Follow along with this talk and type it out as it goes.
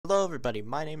Hello everybody,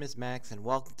 my name is Max and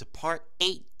welcome to part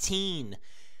 18,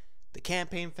 the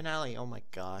campaign finale. Oh my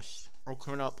gosh, I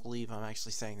cannot believe I'm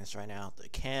actually saying this right now. The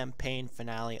campaign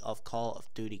finale of Call of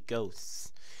Duty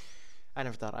Ghosts. I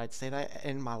never thought I'd say that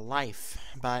in my life,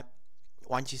 but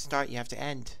once you start you have to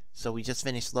end. So we just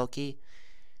finished Loki,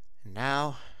 and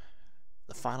now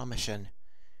the final mission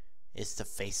is to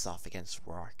face off against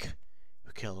Rorke,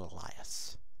 who killed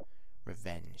Elias.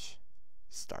 Revenge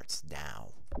starts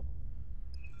now.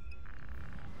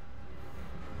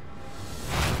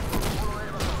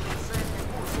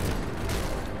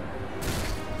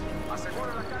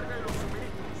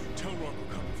 Tell Rorke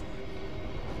we're coming for him.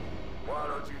 Why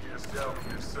don't you just tell me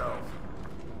yourself?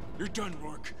 You're done,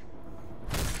 Rorke.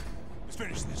 Let's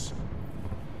finish this.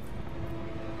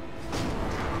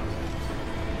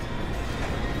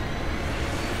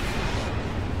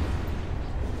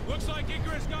 Looks like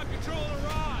Icarus got control of the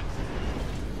rods.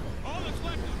 All that's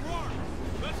left is Rorke.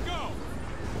 Let's go.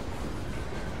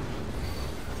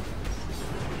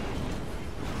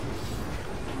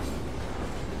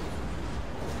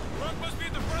 Rorke must be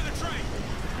at the front of the train.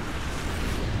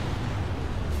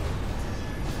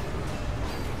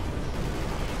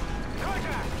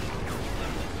 Contact!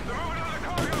 They're moving on the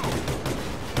cargo!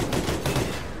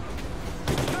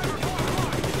 Cyber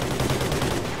 4-1!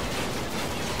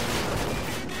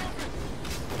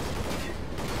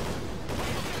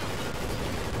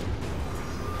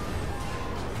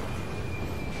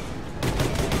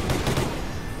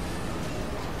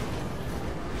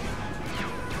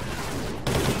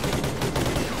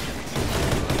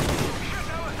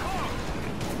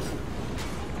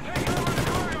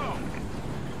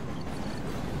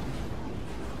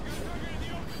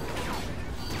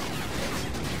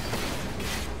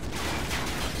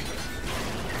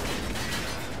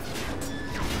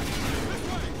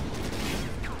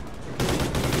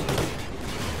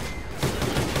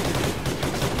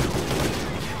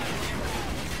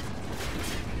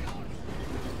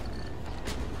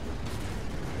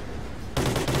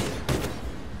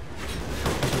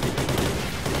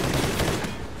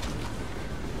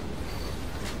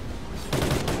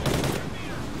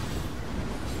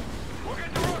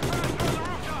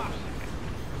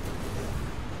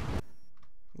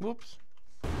 Whoops.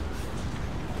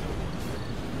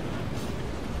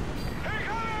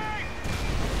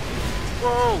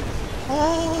 Whoa!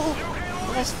 Oh!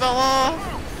 Almost fell off!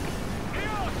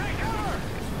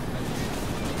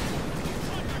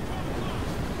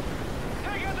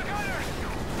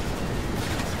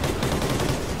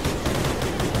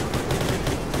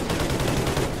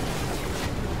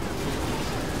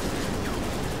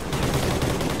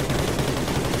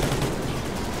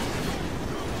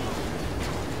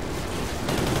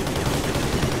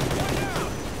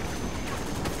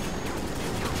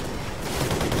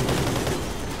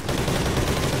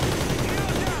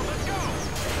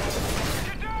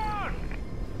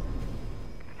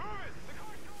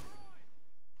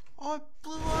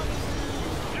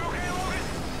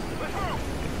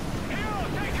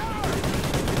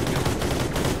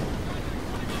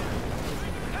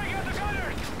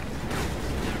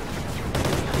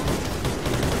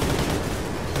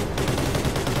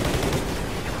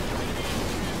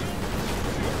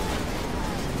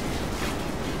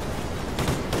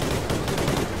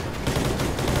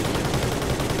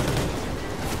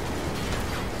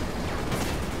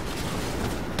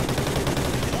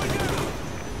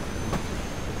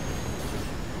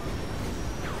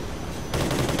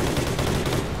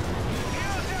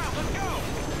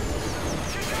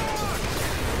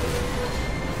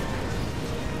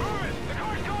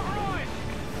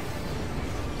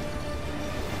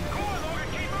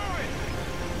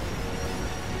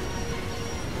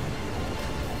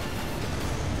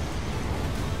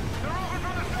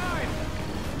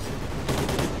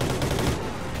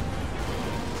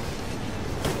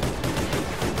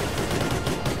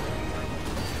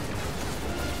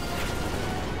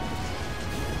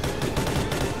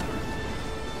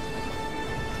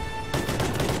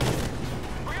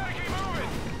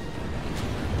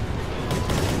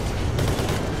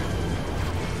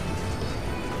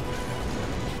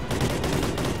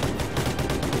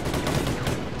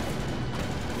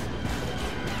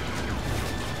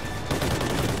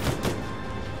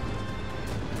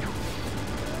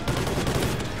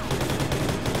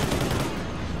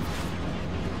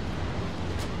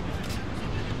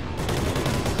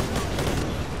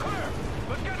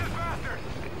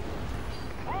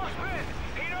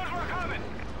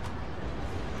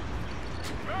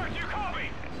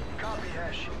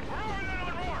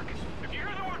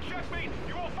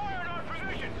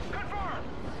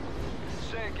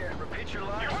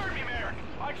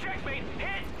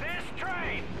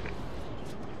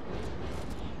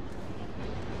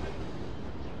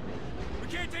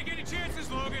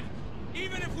 chances, Logan.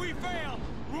 Even if we fail,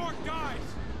 Rorke dies.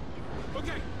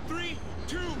 Okay, 3,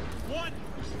 2, 1.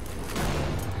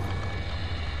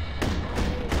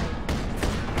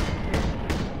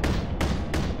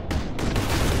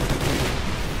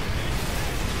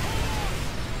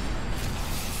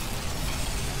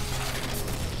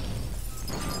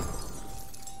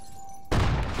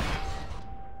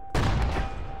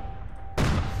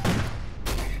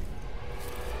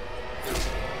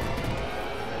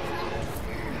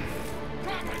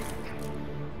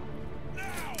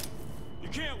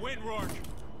 Rorke.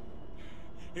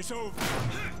 It's over.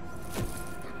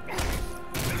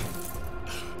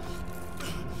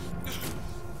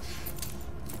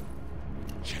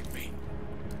 Checkmate.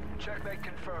 Checkmate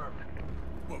confirmed.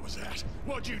 What was that?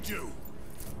 What'd you do?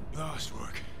 Lost,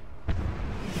 Rorke.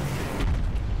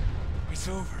 It's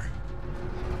over.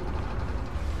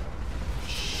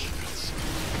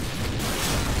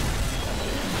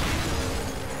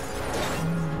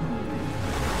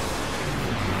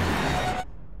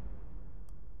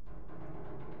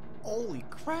 Holy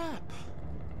crap!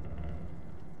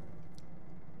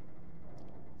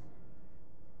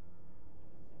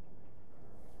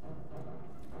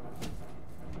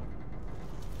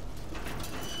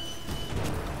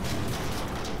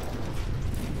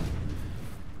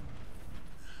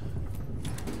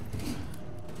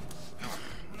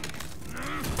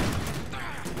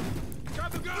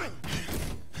 Drop the gun!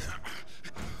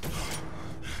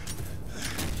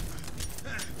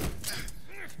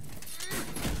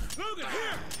 Logan,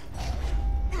 here!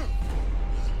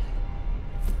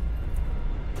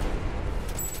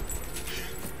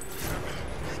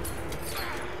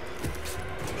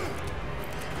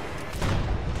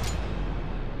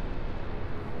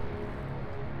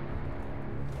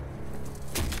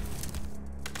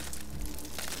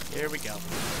 Here we go.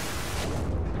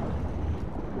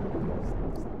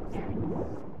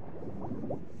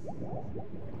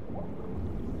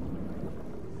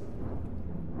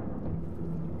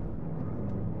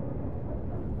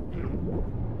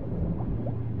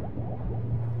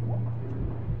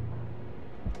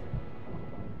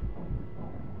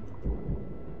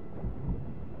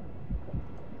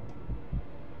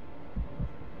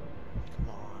 Come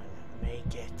on,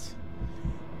 make it.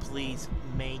 Please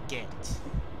make it.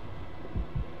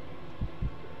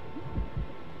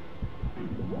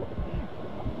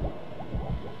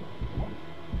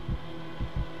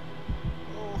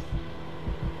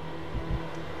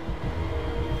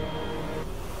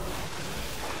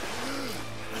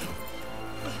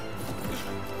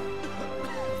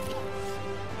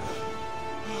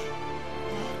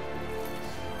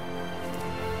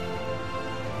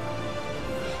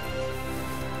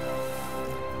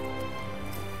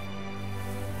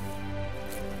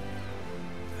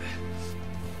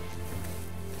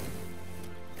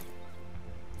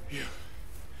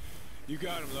 You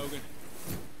got him, Logan.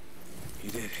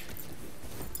 You did it.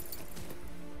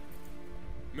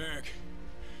 Merrick,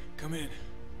 come in.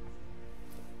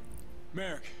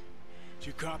 Merrick, do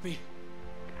you copy?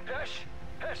 Hesh?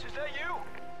 Hesh, is that you?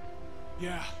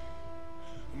 Yeah,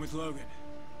 I'm with Logan.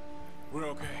 We're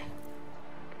okay.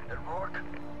 And Rorke?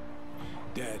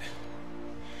 Dead.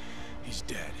 He's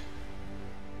dead.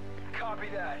 Copy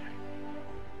that.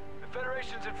 The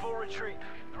Federation's in full retreat.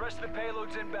 The rest of the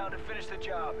payload's inbound to finish the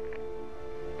job.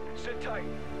 Sit tight.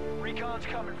 Recon's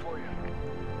coming for you.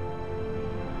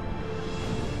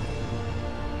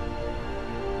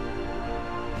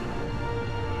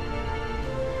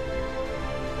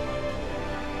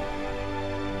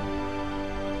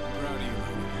 I'm proud of you,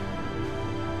 Logan.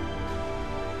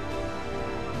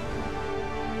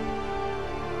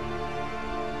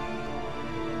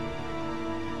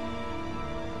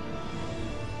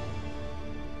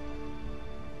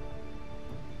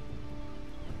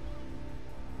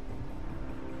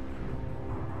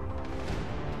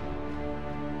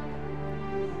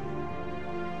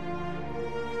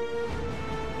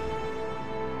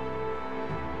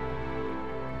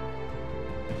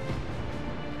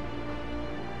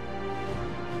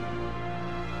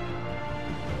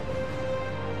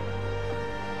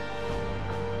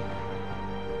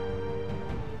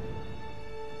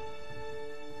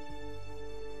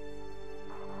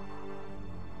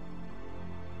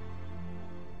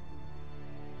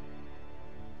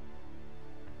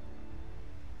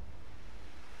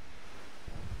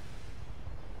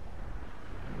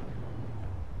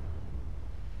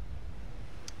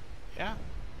 Yeah.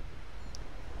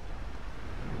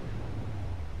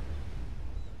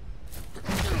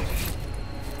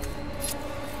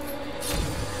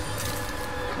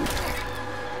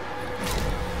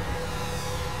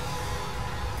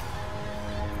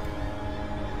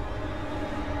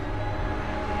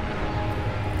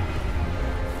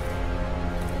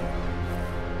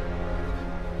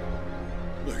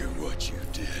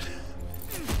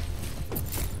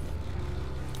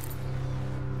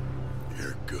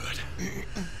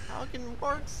 freaking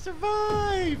Rorke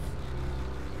survive?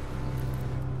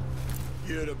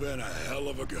 You'd have been a hell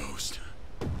of a ghost.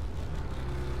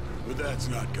 But that's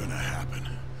not gonna happen.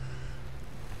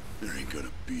 There ain't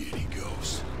gonna be any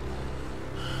ghosts.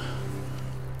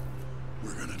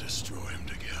 We're gonna destroy him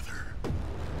together.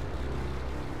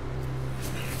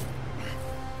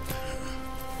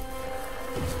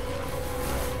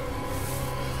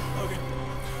 Logan.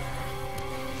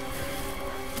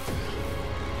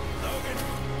 Logan.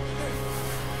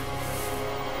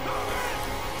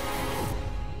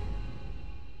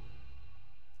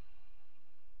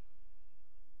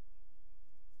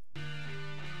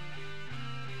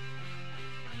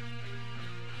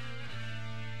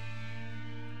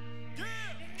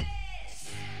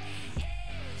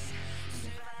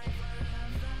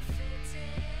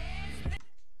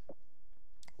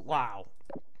 Wow.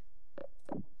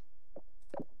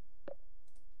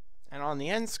 And on the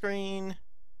end screen,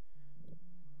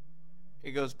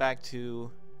 it goes back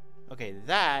to, okay,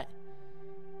 that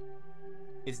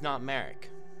is not Merrick.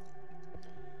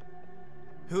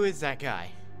 Who is that guy?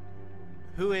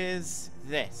 Who is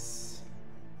this?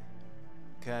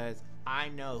 Because I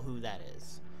know who that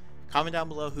is. Comment down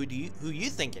below who you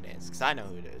think it is, because I know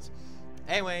who it is.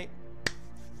 Anyway,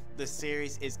 the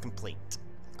series is complete.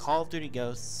 Call of Duty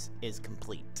Ghosts is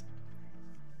complete.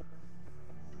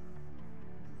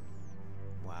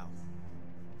 Wow.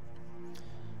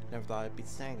 Never thought I'd be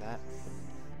saying that.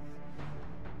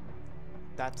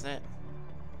 That's it.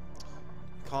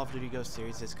 Call of Duty Ghosts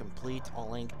series is complete. I'll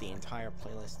link the entire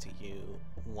playlist to you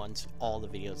once all the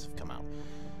videos have come out.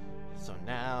 So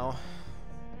now,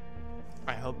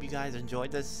 I hope you guys enjoyed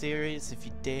this series. If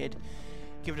you did,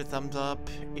 give it a thumbs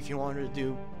up. If you wanted to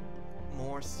do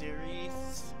more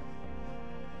series,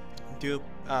 do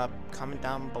comment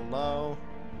down below.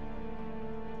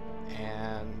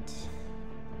 And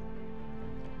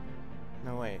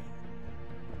no, wait,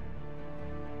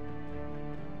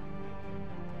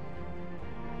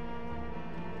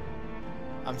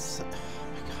 oh my god, I'm such an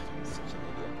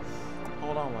idiot.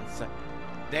 Hold on one sec.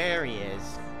 There he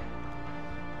is.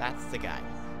 That's the guy.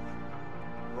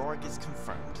 Rorke is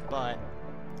confirmed, but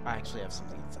I actually have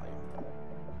something to tell you.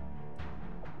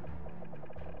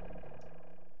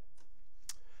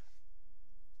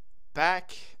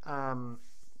 Back, okay.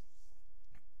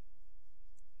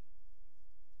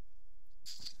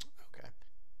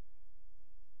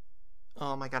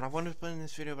 Oh my god, I wanted to put it in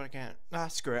this video, but I can't. Ah,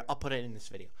 screw it. I'll put it in this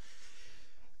video.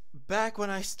 Back when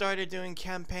I started doing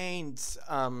campaigns,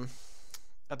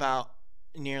 about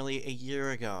nearly a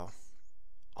year ago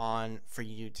for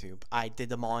YouTube, I did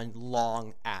them all in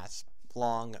long acts,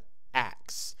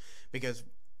 because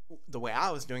the way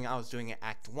I was doing it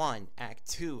Act 1, Act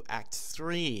 2, Act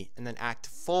 3, and then Act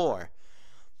 4.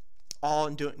 All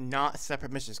not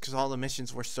separate missions, because all the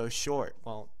missions were so short.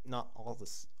 Well, not all the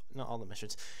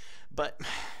missions, but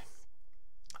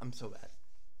I'm so bad.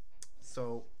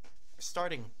 So,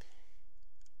 starting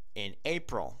in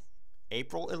April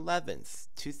 11th,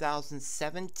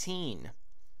 2017,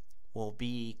 will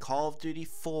be Call of Duty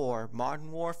 4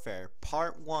 Modern Warfare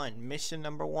Part 1, Mission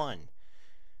Number 1.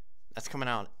 That's coming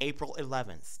out April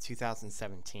 11th,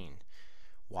 2017.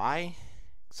 Why?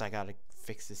 Because I gotta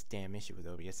fix this damn issue with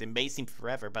OBS. It may seem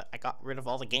forever, but I got rid of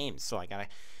all the games, so I gotta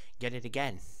get it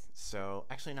again. So,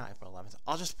 actually not April 11th.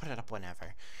 I'll just put it up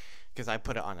whenever, because I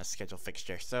put it on a schedule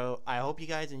fixture. So, I hope you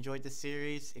guys enjoyed the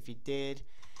series. If you did,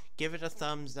 give it a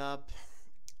thumbs up.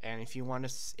 And if you want to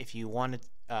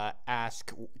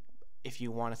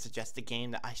suggest a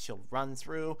game that I should run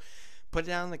through, put it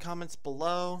down in the comments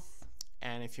below.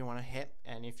 And if you want to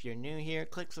if you're new here,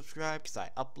 click subscribe, because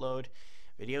I upload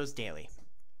videos daily.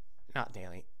 Not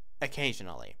daily,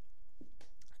 occasionally.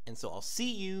 And so I'll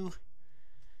see you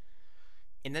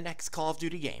in the next Call of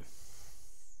Duty game.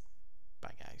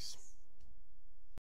 Bye, guys.